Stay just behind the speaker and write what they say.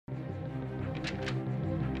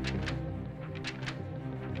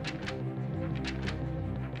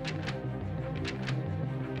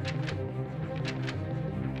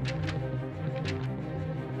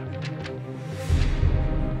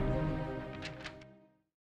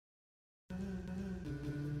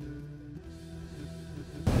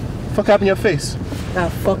fuck happened to your face?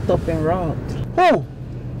 Got fucked up and robbed. Who?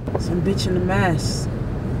 Some bitch in the mask.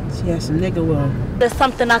 She had some nigga with her. There's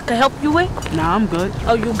something I could help you with? Nah, I'm good.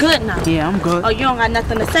 Oh, you good now? Yeah, I'm good. Oh, you don't got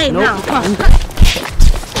nothing to say nope. now? Huh?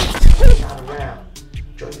 Not around.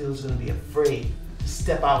 Drug dealers gonna be afraid to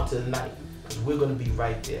step out to the night because we're gonna be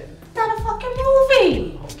right there. It's not a fucking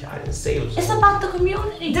movie. Okay, I didn't say it was. It's about the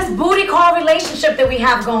community. This booty call relationship that we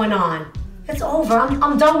have going on. It's over.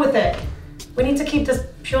 I'm done with it. We need to keep this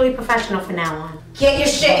purely professional from now on. Get your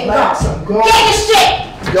shit and go. Get your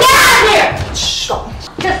shit. Get out of here. Shut.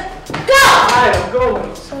 Just go. I'm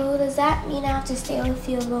going. So does that mean I have to stay with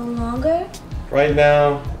you a little longer? Right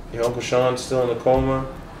now, your Uncle Sean's still in a coma.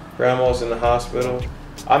 Grandma's in the hospital.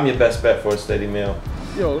 I'm your best bet for a steady meal.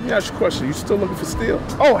 Yo, let me ask you a question. You still looking for Steel?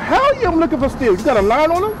 Oh, hell yeah, I'm looking for Steel. You got a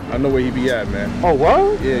line on him? I know where he be at, man. Oh,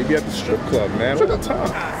 what? Yeah, he be at the strip club, man. What the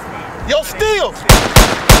time? Yo, Steel!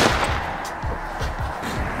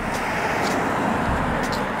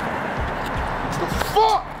 The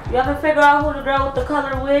fuck? You ever figure out who the girl with the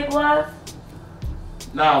colored wig was?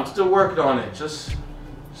 Nah, I'm still working on it. Just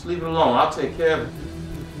leave it alone. I'll take care of it.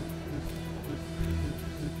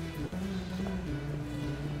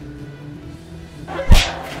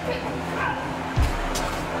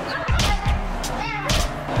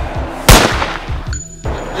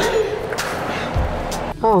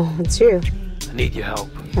 Oh, it's you. I need your help.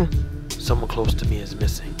 Someone close to me is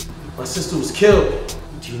missing. My sister was killed.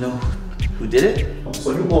 Do you know who did it?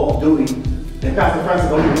 So you go off duty, and Pastor Francis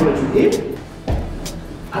don't even know that you here?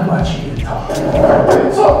 How about you here talk?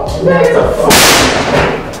 Talk.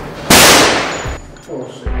 Oh,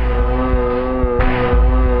 shit.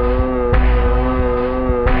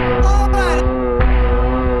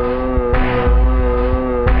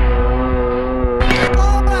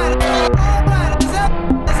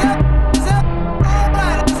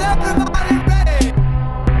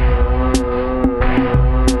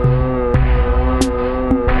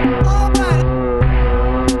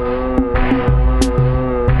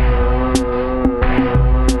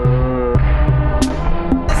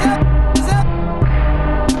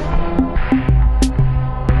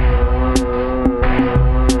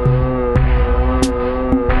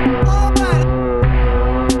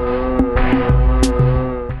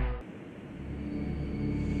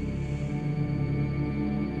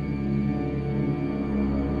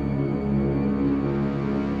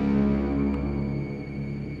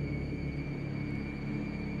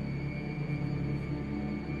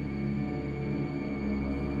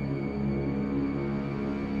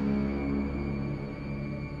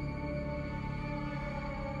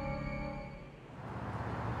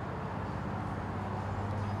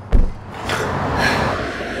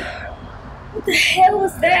 What the hell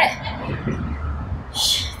was that?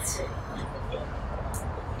 Shit.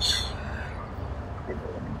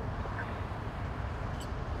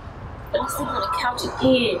 I'm sitting on the couch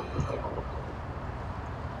again.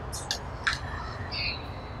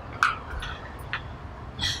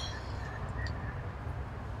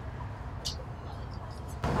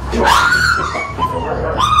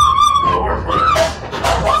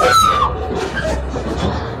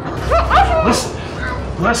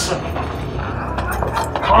 Listen.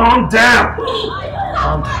 Calm down.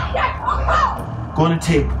 Calm down. I'm gonna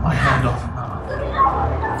take my hand off your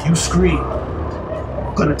mouth. If you scream,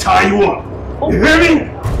 I'm gonna tie you up. You hear me?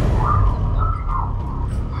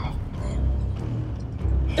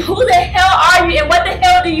 Who the hell are you and what the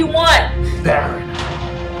hell do you want? Baron.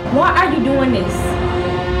 Why are you doing this?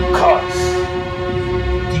 Because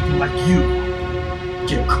people like you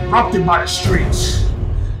get corrupted by the streets.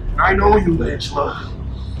 And I know you, Angela.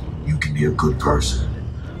 You can be a good person,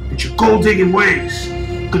 but your gold-digging ways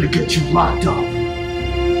are gonna get you locked up.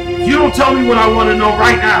 If you don't tell me what I want to know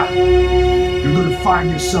right now, you're gonna find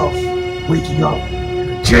yourself waking up in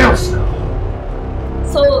a jail cell.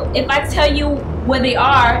 So if I tell you where they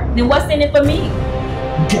are, then what's in it for me?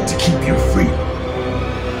 You get to keep your freedom.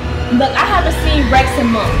 Look, I haven't seen Rex in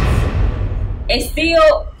months. And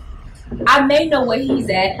still, I may know where he's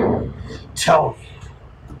at. Tell me.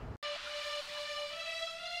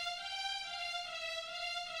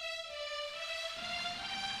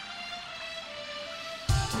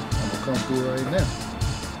 Come through right now.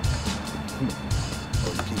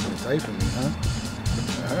 Oh, you keeping it tight for me, huh?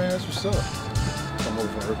 Alright, that's what's up. Come over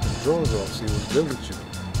and rip the drawers off, see what's good with you.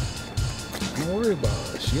 Don't worry about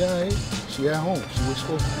her. She alright. She at home. She where she's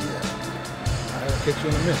supposed to be at. Alright, I'll catch you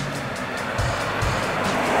in a minute.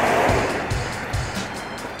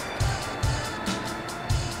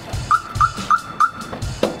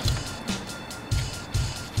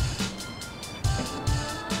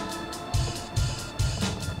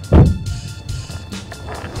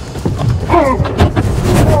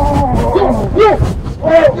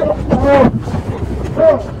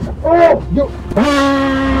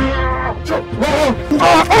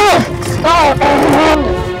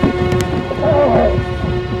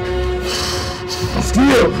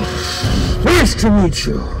 Steel, nice to meet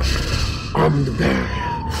you. I'm the Baron.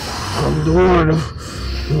 I'm the one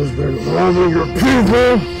who's been robbing your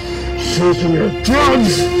people, taking your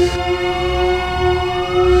drugs.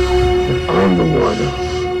 And I'm the one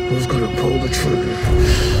who's gonna pull the trigger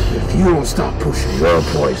if you don't stop pushing your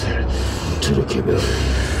poison to the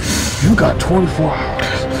community. You got 24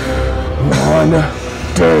 hours, one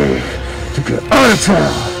day to get out of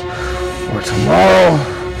town, or tomorrow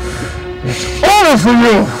it's over for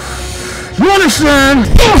you. You understand?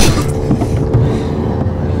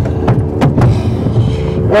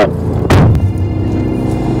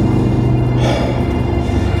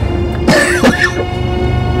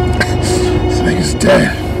 This nigga's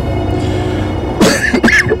dead.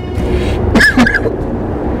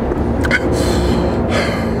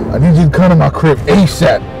 I need you to come to my crib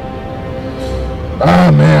ASAP.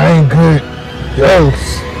 Ah, man, I ain't good. Yo,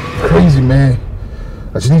 it's crazy, man.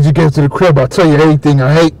 I just need you to get to the crib. I'll tell you everything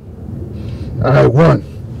I hate. I won.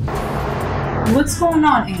 What's going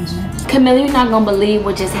on, Angie? Camilla, you're not gonna believe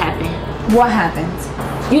what just happened. What happened?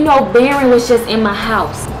 You know, Baron was just in my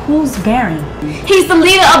house. Who's Baron? He's the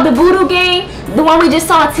leader of the Voodoo gang, the one we just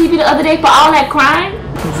saw on TV the other day for all that crime.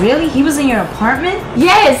 Really? He was in your apartment?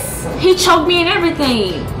 Yes, he choked me and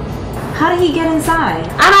everything. How did he get inside?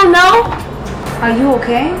 I don't know. Are you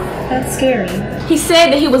okay? That's scary. He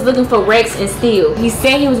said that he was looking for Rex and Steel. He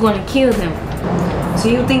said he was going to kill them. So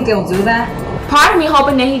you think they'll do that? Part of me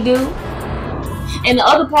hoping that he do. And the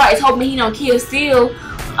other part is hoping he don't kill Steel,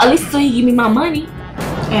 at least until he give me my money.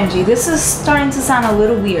 Angie, this is starting to sound a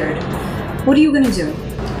little weird. What are you gonna do?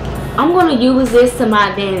 I'm gonna use this to my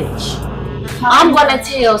advantage. I'm gonna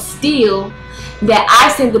tell Steel that I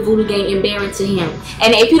sent the Voodoo gang and Baron to him.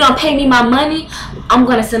 And if you don't pay me my money, I'm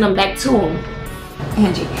gonna send them back to him.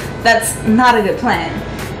 Angie, that's not a good plan.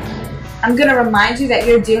 I'm gonna remind you that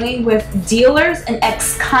you're dealing with dealers and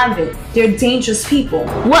ex-convicts. They're dangerous people.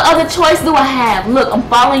 What other choice do I have? Look, I'm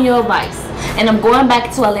following your advice. And I'm going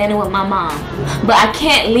back to Atlanta with my mom. But I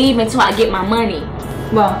can't leave until I get my money.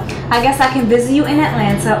 Well, I guess I can visit you in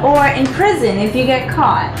Atlanta or in prison if you get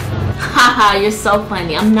caught. Haha, you're so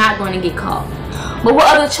funny. I'm not going to get caught. But what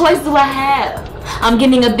other choice do I have? I'm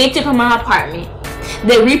getting evicted from my apartment.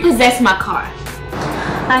 They repossessed my car.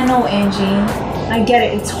 I know, Angie. I get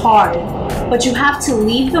it. It's hard. But you have to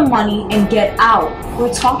leave the money and get out.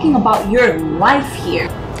 We're talking about your life here.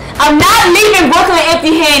 I'm not leaving Brooklyn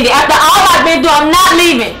empty-handed. After all I've been through, I'm not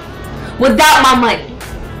leaving without my money.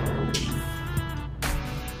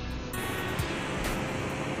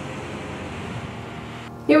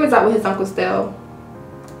 He was out with his uncle still.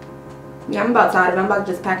 Yeah, I'm about tired of it. I'm about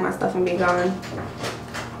to just pack my stuff and be gone.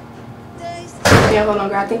 Yeah, hold on,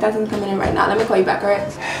 girl. I think that's him coming in right now. Let me call you back,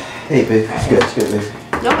 alright? Hey, babe. It's good,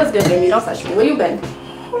 babe. No, what's good, baby? Don't touch me. Where you been?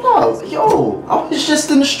 Hold on. Yo, I was just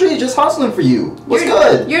in the street, just hustling for you. What's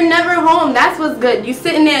good? You're never home. That's what's good. You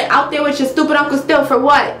sitting there out there with your stupid uncle still for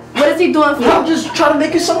what? What is he doing for you? I'm just trying to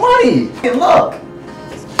make you some money. Good luck.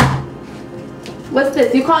 What's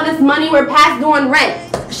this? You call this money? We're past doing rent.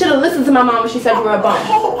 Should have listened to my mom when she said you were a bum.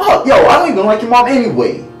 Yo, I don't even like your mom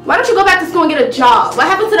anyway. Why don't you go back to school and get a job? What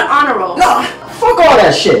happened to the honor roll? Nah, fuck all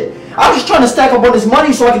that shit. I was just trying to stack up all this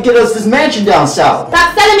money so I could get us this mansion down south.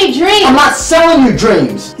 Stop selling me dreams. I'm not selling you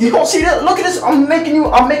dreams. You don't see that? Look at this. I'm making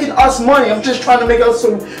us money. I'm just trying to make us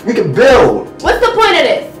so we can build. What's the point of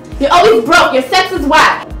this? You're always broke. Your sex is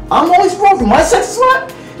whack. I'm always broke. My sex is whack?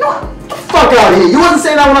 You know what? Get the fuck out of here. You wasn't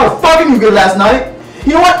saying that when I was fucking you good last night.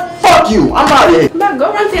 You know what? Fuck you. I'm out of here. Come on,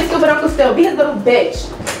 go run to your stupid uncle still. Be his little bitch.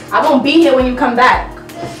 I won't be here when you come back.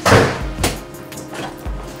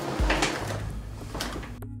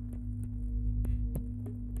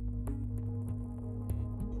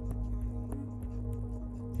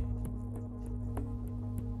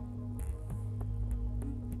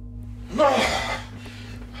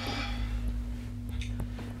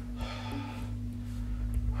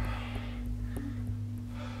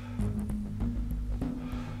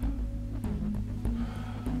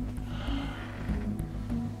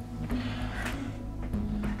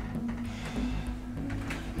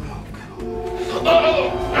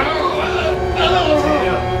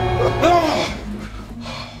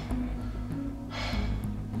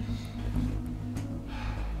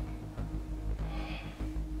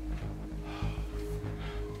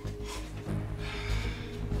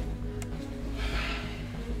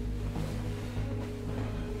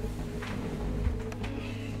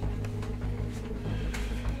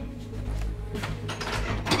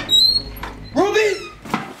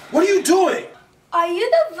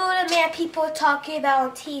 were talking about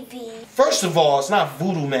on TV? First of all, it's not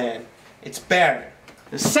Vodou Man. It's Baron.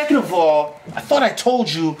 And second of all, I thought I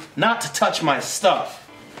told you not to touch my stuff.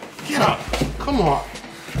 Get up. Come on. I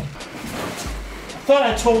thought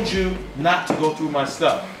I told you not to go through my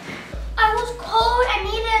stuff. I was cold. I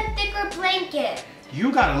needed a thicker blanket.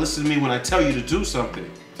 You gotta listen to me when I tell you to do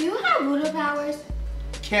something. Do you have voodoo powers?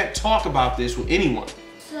 Can't talk about this with anyone.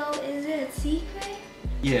 So is it a secret?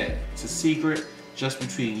 Yeah, it's a secret just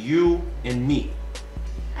between you and me.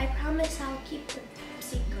 I promise I'll keep the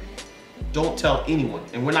secret. Don't tell anyone,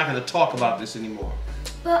 and we're not gonna talk about this anymore.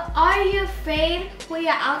 But are you afraid when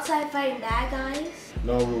you're outside fighting bad guys?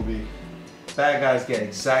 No, Ruby. Bad guys get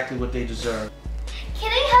exactly what they deserve.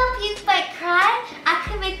 Can I help you fight crime? I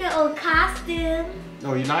can make an old costume.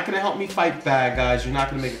 No, you're not gonna help me fight bad guys. You're not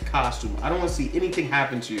gonna make a costume. I don't wanna see anything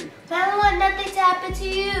happen to you. But I don't want nothing to happen to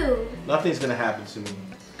you. Nothing's gonna happen to me.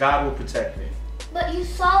 God will protect me. But you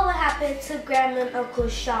saw what happened to Grandma and Uncle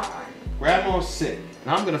Sean. Grandma's sick,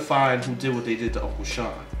 and I'm gonna find who did what they did to Uncle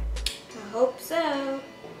Sean. I hope so.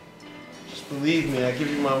 Just believe me, I give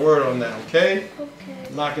you my word on that, okay? Okay.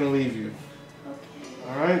 I'm not gonna leave you. Okay.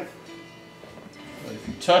 Alright? But if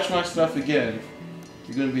you touch my stuff again,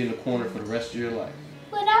 you're gonna be in the corner for the rest of your life.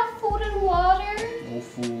 Without food and water? No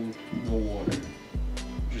food, no water.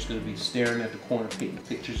 You're just gonna be staring at the corner, painting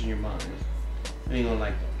pictures in your mind. I ain't gonna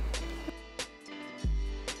like that.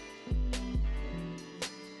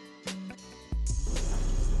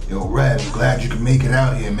 Yo, Rad, I'm glad you could make it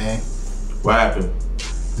out here, man. What happened?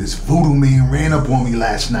 This Vodou Man ran up on me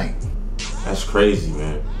last night. That's crazy,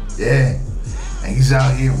 man. Yeah, and he's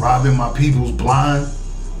out here robbing my people's blind.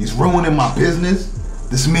 He's ruining my business.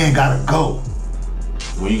 This man gotta go.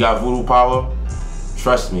 When you got voodoo power,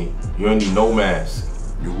 trust me, you don't need no mask.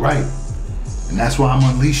 You're right. And that's why I'm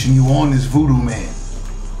unleashing you on this Vodou Man.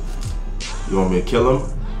 You want me to kill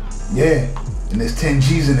him? Yeah, and there's 10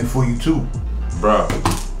 G's in it for you too. Bruh,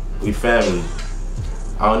 we family.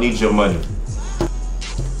 I don't need your money.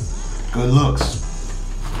 Good looks.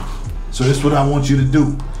 So this is what I want you to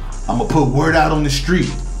do. I'm gonna put word out on the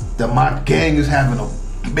street that my gang is having a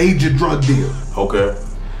major drug deal. Okay.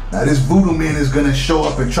 Now this Vodou Man is gonna show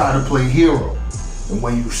up and try to play hero. And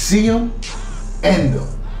when you see him, end him.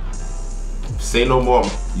 Say no more.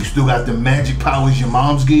 You still got the magic powers your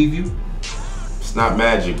moms gave you? It's not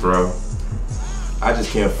magic, bro. I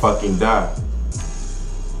just can't fucking die.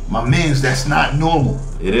 My mans, that's not normal.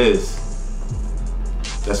 It is.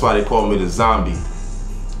 That's why they call me the zombie.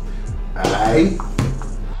 Alright?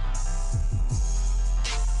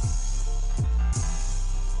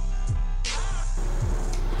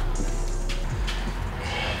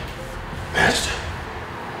 Master.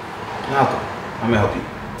 Malcolm, I'm gonna help you.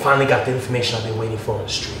 Finally got the information I've been waiting for on the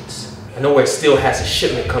streets. I know where it still has a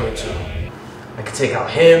shipment coming to. I could take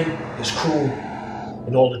out him, his crew,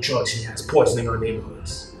 and all the drugs he has poisoning our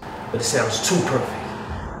neighborhoods. But it sounds too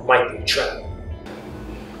perfect. Might be a trap.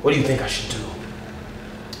 What do you think I should do?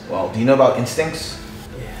 Well, do you know about instincts?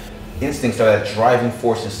 Yeah. Instincts are that driving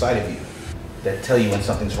force inside of you that tell you when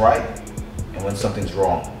something's right and when something's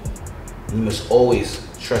wrong. You must always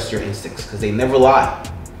trust your instincts because they never lie.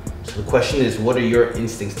 So the question is, what are your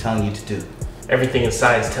instincts telling you to do? Everything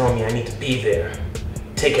inside is telling me I need to be there.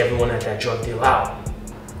 Take everyone at that drug deal out.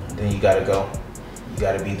 And then you gotta go. You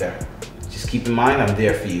gotta be there. Just keep in mind, I'm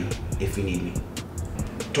there for you if you need me.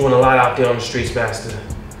 Doing a lot out there on the streets, Master.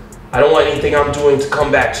 I don't want anything I'm doing to come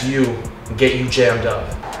back to you and get you jammed up.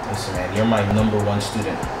 Listen, man, you're my #1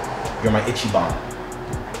 student. You're my itchy bond.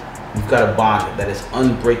 You've got a bond that is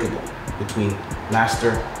unbreakable between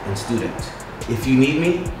master and student. If you need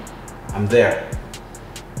me, I'm there.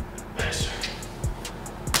 Master.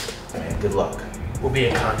 Man, good luck. We'll be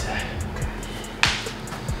in contact.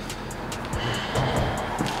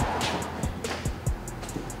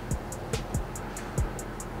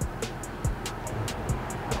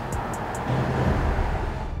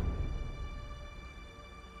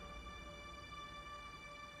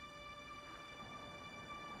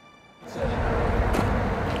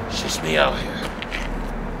 It's just me out here.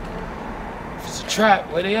 If it's a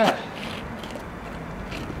trap, where they at?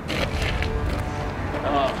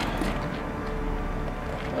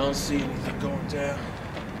 I don't see anything going down.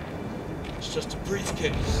 It's just a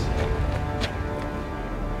briefcase.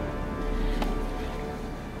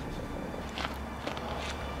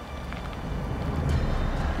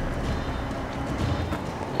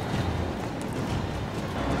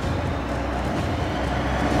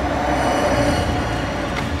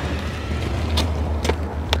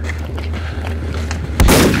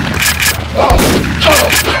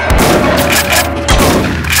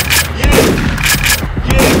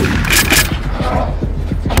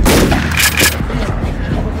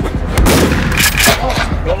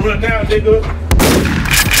 Don't run down, nigga.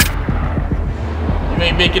 You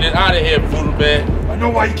ain't making it out of here, Vodou Man. I know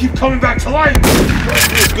why you keep coming back to life. You're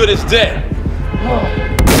as good as dead.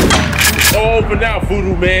 It's all over now,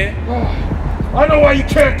 Vodou Man. I know why you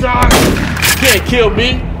can't die. You can't kill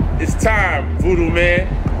me. It's time, Vodou Man.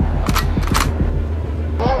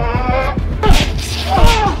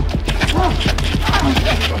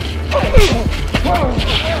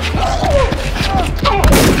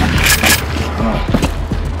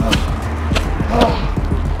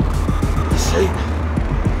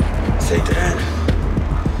 This ain't the end.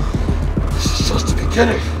 This is just the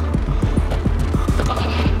beginning.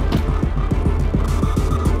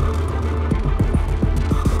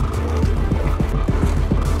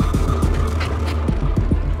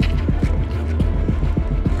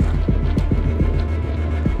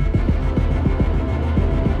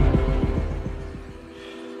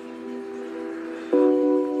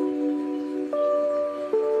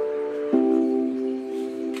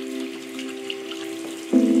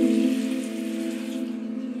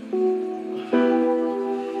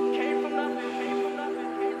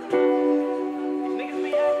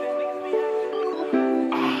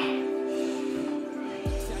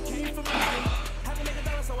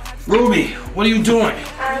 Ruby, what are you doing?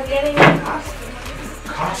 I'm getting a costume.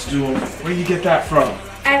 Costume? Where do you get that from?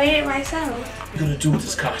 I made it myself. What are you gonna do with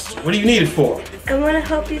this costume? What do you need it for? I'm gonna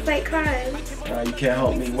help you fight crime. You can't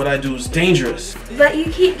help me. What I do is dangerous. But you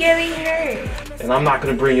keep getting hurt. And I'm not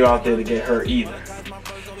gonna bring you out there to get hurt either.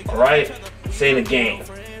 Alright? This ain't a game.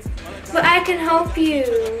 But I can help you.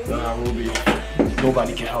 Nah, Ruby.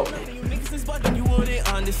 Nobody can help me. You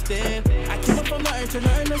wouldn't understand. I came up from nothing to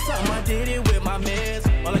nothing to something. I did it with my mans.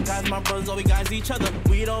 All the guys, my brothers, all we guys each other.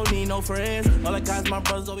 We don't need no friends. All the guys, my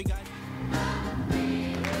brothers, all we guys.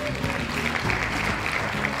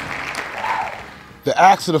 The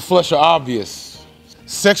acts of the flesh are obvious.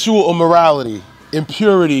 Sexual immorality,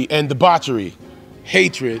 impurity and debauchery,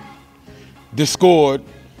 hatred, discord,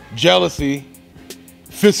 jealousy,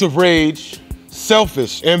 fits of rage,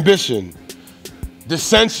 selfish ambition,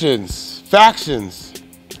 dissensions, factions,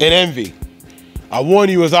 and envy. I warn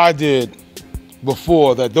you as I did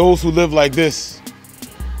before that those who live like this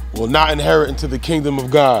will not inherit into the kingdom of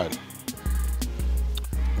God.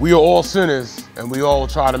 We are all sinners and we all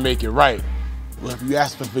try to make it right. Well, if you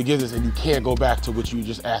ask for forgiveness and you can't go back to what you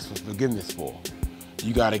just asked for forgiveness for,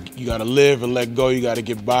 you gotta live and let go. You gotta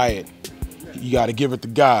get by it. You gotta give it to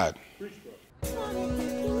God.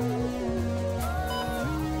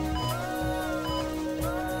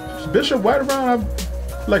 Is Bishop White around?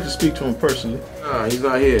 I'd like to speak to him personally. Nah, he's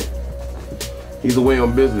not here. He's away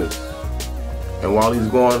on business. And while he's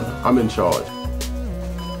gone, I'm in charge.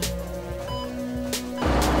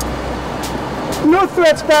 No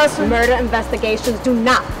threats, Pastor. Murder investigations do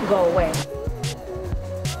not go away.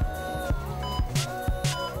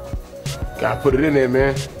 Gotta put it in there,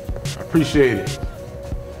 man. I appreciate it.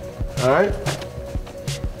 All right?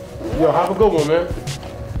 Yo, have a good one, man.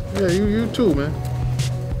 Yeah, you too, man.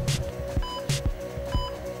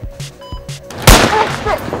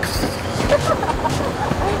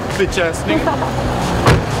 Bitch ass nigga.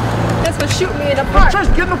 That's for shooting me in the park.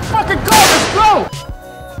 Just get in the fucking car, let's go!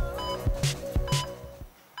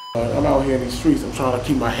 I'm out here in these streets, I'm trying to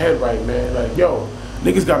keep my head right, man. Like, yo,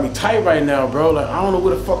 niggas got me tight right now, bro. Like, I don't know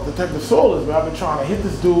where the fuck Detective Soul is, man. I've been trying to hit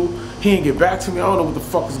this dude. He ain't get back to me. I don't know what the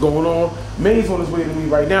fuck is going on. May's on his way to me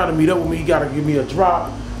right now to meet up with me. He gotta give me a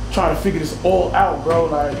drop. Trying to figure this all out, bro.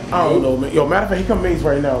 Like, I don't know, man. Yo, matter of fact, he come Maze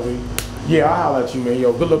right now, man. Yeah, I'll holler at you, man.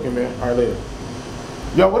 Yo, good looking, man. All right, later.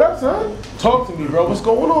 Yo, what up, son? Talk to me, bro. What's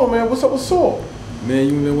going on, man? What's up with Saul? Man,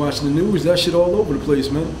 you ain't been watching the news? That shit all over the place,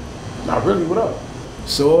 man. Not really, what up?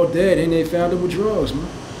 Saul dead, and they found him with drugs, man.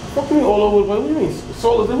 What do you mean all over the place? What do you mean?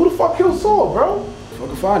 Saul is there? Who the fuck killed Saul, bro? Fuck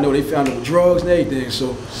if I know, they found him with drugs and everything,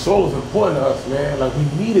 so. Saul is important to us, man. Like, we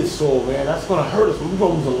needed Saul, man. That's gonna hurt us. We're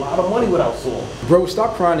gonna lose a lot of money without Saul. Bro,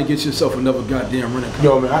 stop trying to get yourself another goddamn rental car.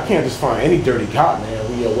 Yo, man, I can't just find any dirty cop,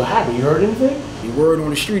 man. Yo, what happened? You heard anything? The word on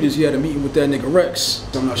the street is he had a meeting with that nigga Rex.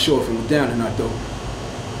 I'm not sure if it went down or not, though.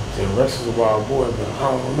 Yeah, Rex is a wild boy, but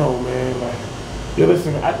I don't know, man. Like, yo,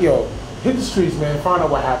 listen, yo, hit the streets, man. Find out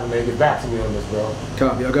what happened, man. Get back to me on this, bro.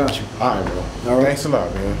 Copy, I got you. All right, bro. All right. Thanks a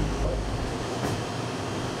lot, man.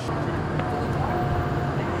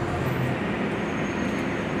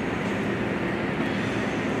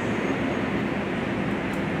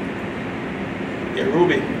 Yeah,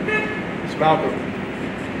 Ruby, it's Malcolm.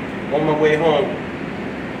 I'm on my way home.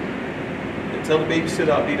 And tell the babysitter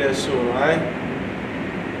I'll be there soon, alright?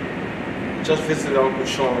 Just visited Uncle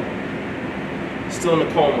Sean. Still in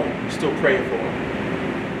a coma. Still praying for him.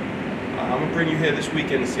 I'm gonna bring you here this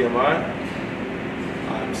weekend to see him, alright?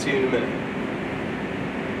 Alright, I'll see you in a minute.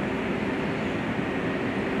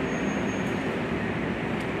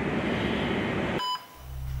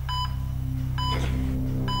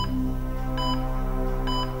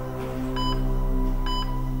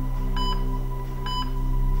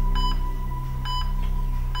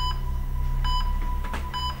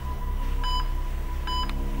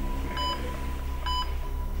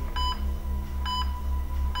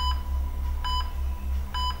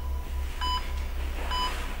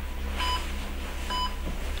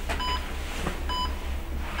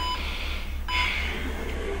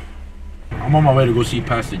 I'm on my way to go see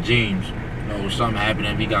Pastor James. You know, something happened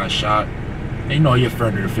and he got shot. And you know, you're a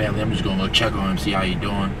friend of the family. I'm just gonna go check on him, see how he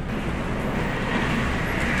doing.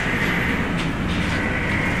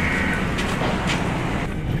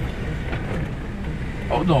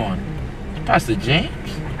 Hold on. Pastor James?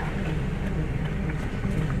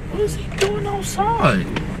 What is he doing outside?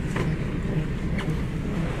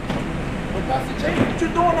 Oh, Pastor James, what you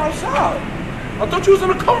doing outside? I thought you was in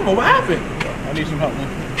a coma. What happened? I need some help,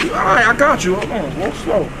 man. Alright, I got you. Hold on, walk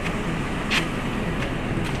slow.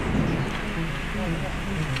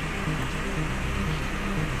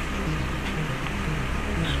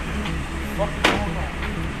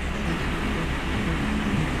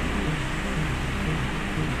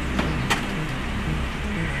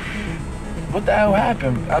 What the hell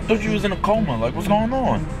happened? I thought you was in a coma. Like, what's going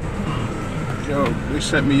on? Yo, they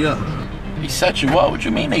set me up. They set you up? What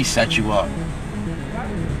you mean they set you up?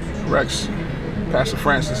 Rex, Pastor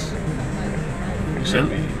Francis.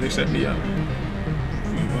 They set me up.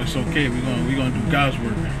 Well, it's okay. We're gonna do God's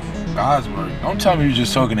work. God's work? Don't tell me you're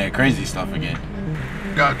just talking that crazy stuff again.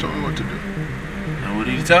 God told me what to do. And what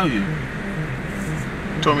did he tell you?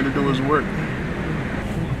 He told me to do his work.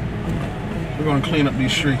 We're gonna clean up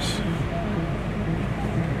these streets.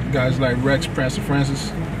 Guys like Rex, Pastor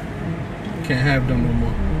Francis, can't have them no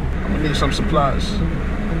more. I'm gonna need some supplies.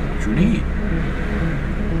 What you need?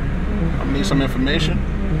 I'm gonna need some information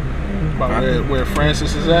about where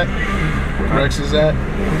Francis is at, where Rex is at.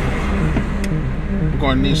 We're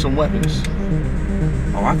gonna need some weapons.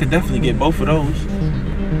 Oh, I could definitely get both of those.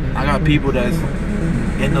 I got people that's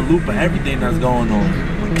in the loop of everything that's going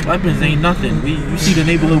on. Weapons ain't nothing. You see the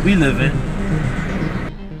neighborhood we live in.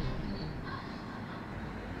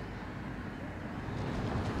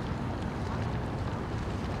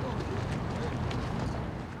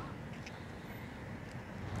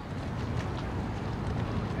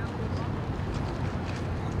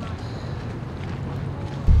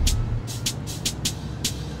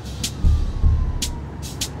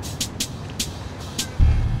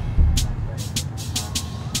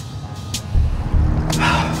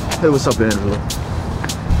 Hey, what's up, Angela?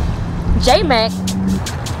 J-Mac,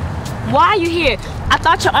 why are you here? I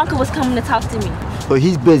thought your uncle was coming to talk to me. But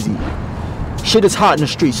he's busy. Shit is hot in the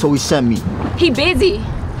street, so he sent me. He busy?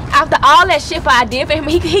 After all that shit I did for him,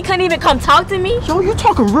 he couldn't even come talk to me? Yo, you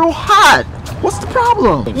talking real hot. What's the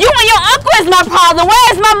problem? You and your uncle is my problem.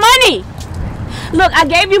 Where is my money? Look, I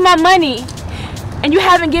gave you my money, and you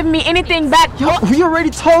haven't given me anything back. Yo, we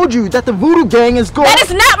already told you that the Voodoo gang is going. That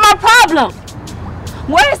is not my problem.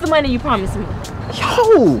 Where is the money you promised me?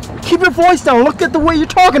 Yo, keep your voice down. Look at the way you're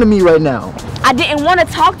talking to me right now. I didn't want to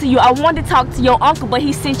talk to you. I wanted to talk to your uncle, but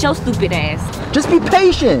he sent your stupid ass. Just be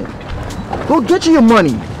patient. We'll get you your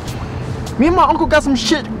money. Me and my uncle got some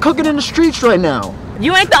shit cooking in the streets right now.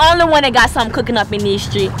 You ain't the only one that got something cooking up in these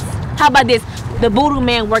streets. How about this? The Vodou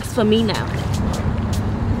Man works for me now.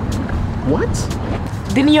 What?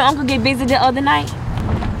 Didn't your uncle get busy the other night?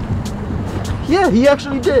 Yeah, he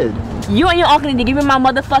actually did. You and your uncle need to give me my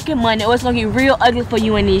motherfucking money or it's gonna get real ugly for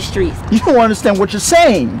you in these streets. You don't understand what you're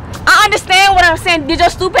saying. I understand what I'm saying. Did your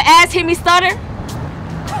stupid ass hear me stutter?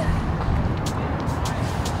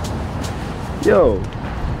 Yo,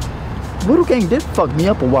 Voodoo Gang did fuck me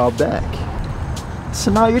up a while back.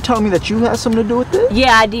 So now you're telling me that you had something to do with it?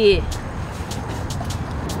 Yeah, I did.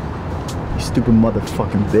 You stupid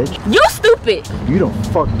motherfucking bitch. You stupid. You done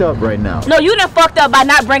fucked up right now. No, you done fucked up by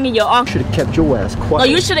not bringing your uncle. Should have kept your ass quiet. No,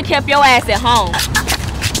 you should have kept your ass at home.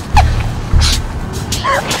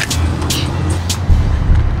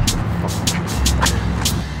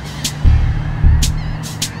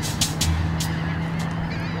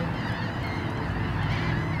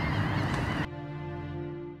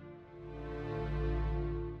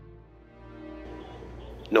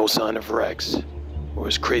 No sign of Rex or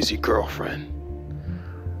his crazy girlfriend.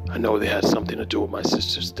 I know they had something to do with my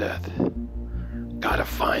sister's death. Gotta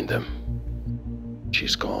find them.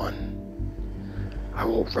 She's gone. I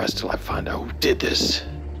won't rest till I find out who did this.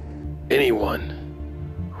 Anyone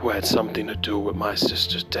who had something to do with my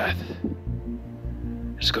sister's death.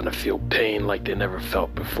 is gonna feel pain like they never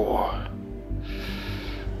felt before.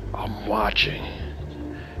 I'm watching,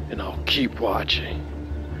 and I'll keep watching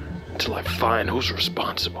until I find who's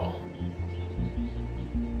responsible.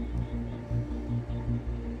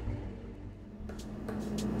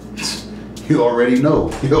 You already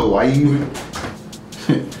know. Yo, why you even...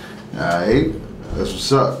 Alright, that's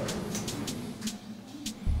what's up.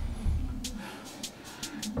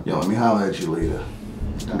 Yo, let me holler at you later.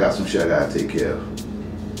 I got some shit I gotta take care of.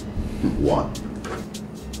 One.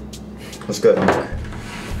 What's good?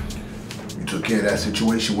 You took care of that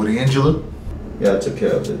situation with Angela? Yeah, I took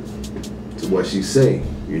care of it. To what she say,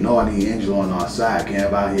 you know I need Angela on our side. Can't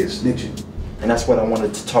have out here snitching. And that's what I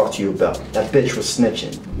wanted to talk to you about. That bitch was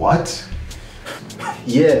snitching. What?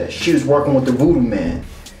 Yeah, she was working with the Vodou Man.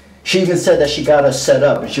 She even said that she got us set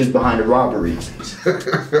up and she was behind the robberies.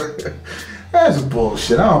 That's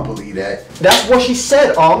bullshit. I don't believe that. That's what she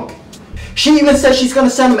said, Unc. She even said she's gonna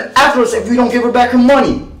send them after us if we don't give her back her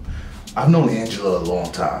money. I've known Angela a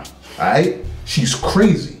long time, alright? She's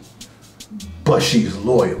crazy, but she's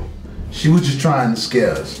loyal. She was just trying to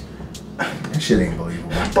scare us. That shit ain't believable.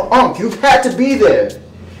 But Unc, you had to be there.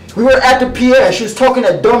 We were at the PA and she was talking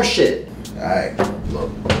that dumb shit. Alright,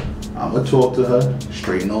 look, I'ma talk to her,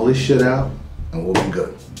 straighten all this shit out, and we'll be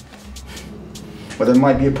good. But there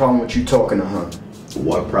might be a problem with you talking to her.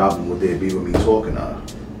 What problem would there be with me talking to her?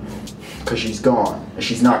 Because she's gone, and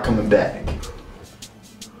she's not coming back.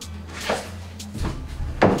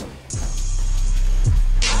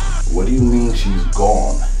 What do you mean she's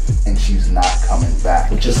gone, and she's not coming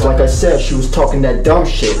back? Just like I said, she was talking that dumb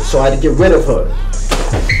shit, so I had to get rid of her.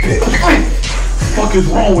 Bitch. What the fuck is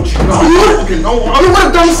wrong with you? No, fucking no. You would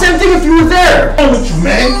have done the same thing if you were there. What's wrong with you,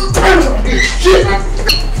 man? Shit.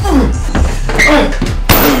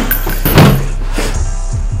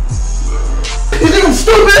 You think I'm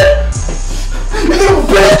stupid? You think I'm a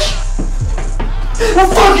bitch? Well,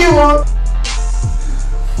 fuck you, Mom.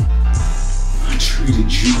 I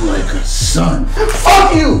treated you like a son.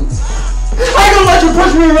 Fuck you! I ain't gonna let you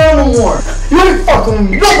push me around no more. You ain't fucking with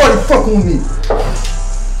me. Nobody fucking with me.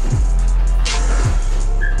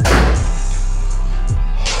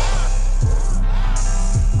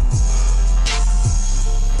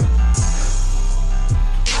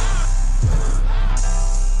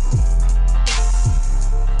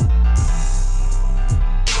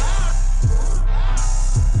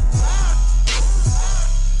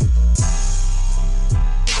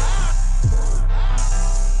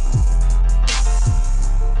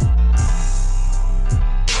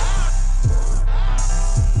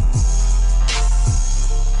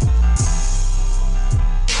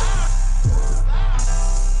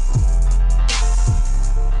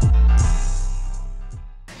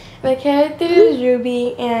 My character is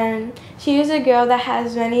Ruby, and she is a girl that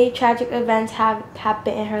has many tragic events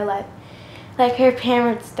happen in her life, like her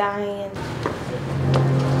parents dying.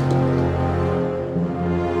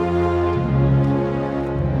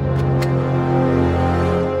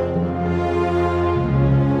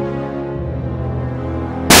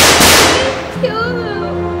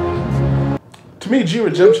 To me,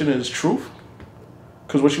 Gredemption is truth,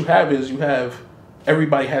 because what you have is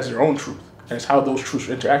everybody has their own truth. And it's how those truths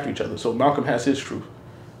interact with each other. So Malcolm has his truth.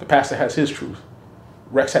 The pastor has his truth.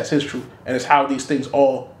 Rex has his truth. And it's how these things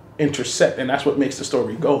all intersect. And that's what makes the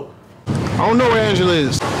story go. I don't know where Angela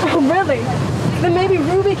is. Oh, really? Then maybe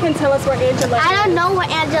Ruby can tell us where Angela is. I don't know where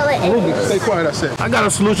Angela is. Ruby, stay quiet, I said. I got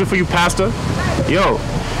a solution for you, Pastor. Yo,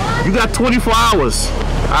 you got 24 hours,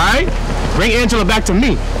 all right? Bring Angela back to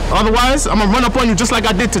me. Otherwise, I'm gonna run up on you just like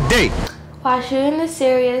I did today. While shooting the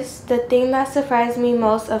series, the thing that surprised me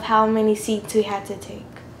most of how many seats we had to take.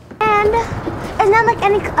 And it's not like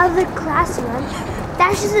any other classroom.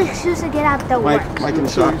 That's just an excuse to get out the work. Mike in the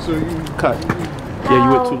shot. So you cut. Yeah,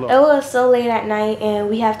 you went too long. It was so late at night, and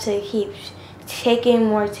we have to keep taking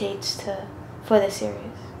more takes for the series.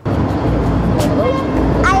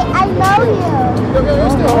 I know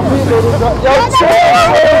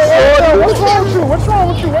you. What's wrong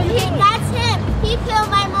with you? What are you doing? That's him. He killed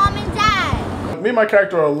my mom and dad. Me and my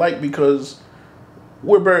character are alike because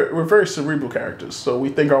we're very cerebral characters. So we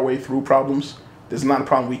think our way through problems. There's not a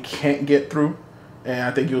problem we can't get through. And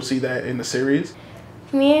I think you'll see that in the series.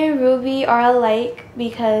 Me and Ruby are alike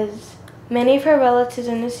because many of her relatives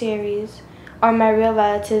in the series are my real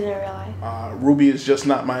relatives in real life. Ruby is just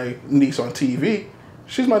not my niece on TV.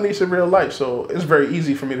 She's my niece in real life, so it's very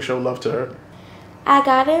easy for me to show love to her. I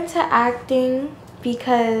got into acting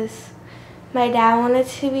because my dad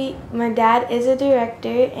is a director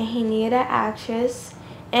and he needed an actress,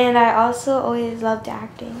 and I also always loved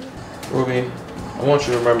acting. Ruby, I want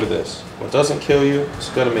you to remember this. What doesn't kill you is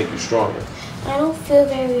gonna make you stronger. I don't feel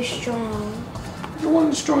very strong. You're one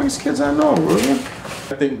of the strongest kids I know, Ruben.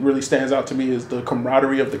 I think really stands out to me is the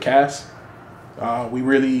camaraderie of the cast. We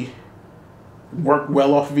really work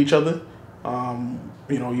well off of each other.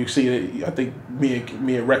 You know, you see it. I think me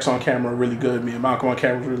and Rex on camera are really good. Me and Malcolm on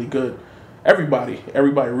camera is really good. Everybody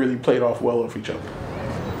really played off well off each other.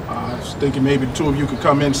 I was thinking maybe the two of you could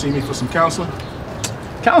come in and see me for some counseling.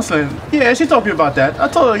 Counseling? Yeah, she told me about that. I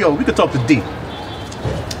told her, yo, we could talk to D.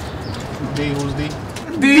 D, who's D?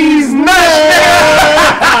 D's nuts!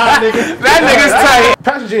 That nigga's tight.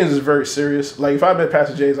 Pastor James is very serious. Like, if I met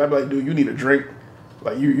Pastor James, I'd be like, dude, you need a drink.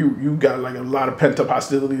 Like, you got like a lot of pent-up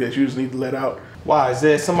hostility that you just need to let out. Why? Is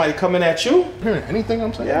there somebody coming at you? Hearing anything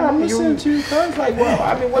I'm saying? Yeah, I'm listening to you, cuz. Like, well,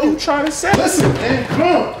 I mean, what are you trying to say? Listen, man, come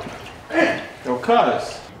on. Man. Yo,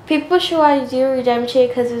 cuz. People should watch Zero Redemption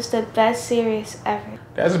because it's the best series ever.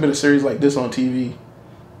 There hasn't been a series like this on TV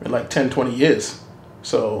in like 10, 20 years.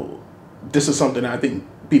 So this is something I think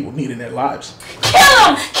people need in their lives. Kill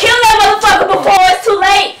him! Kill that motherfucker before it's too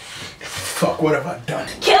late! Fuck, what have I done?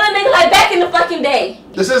 Kill a nigga like back in the fucking day.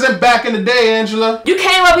 This isn't back in the day, Angela. You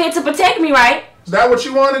came up here to protect me, right? Is that what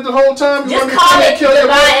you wanted the whole time? You Just call it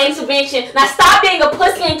divine intervention. Now stop being a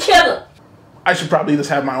pussy and kill him. I should probably just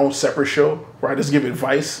have my own separate show where I just give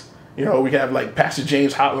advice. You know, we have like Pastor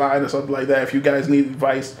James hotline or something like that. If you guys need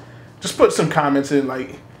advice, just put some comments in,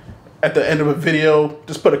 like at the end of a video,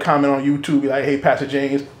 just put a comment on YouTube, be like, hey, Pastor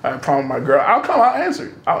James, I have a problem with my girl. I'll answer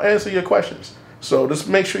it. I'll answer your questions. So just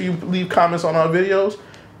make sure you leave comments on our videos.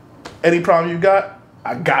 Any problem you got,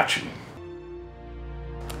 I got you.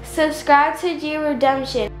 Subscribe to G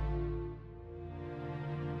Redemption.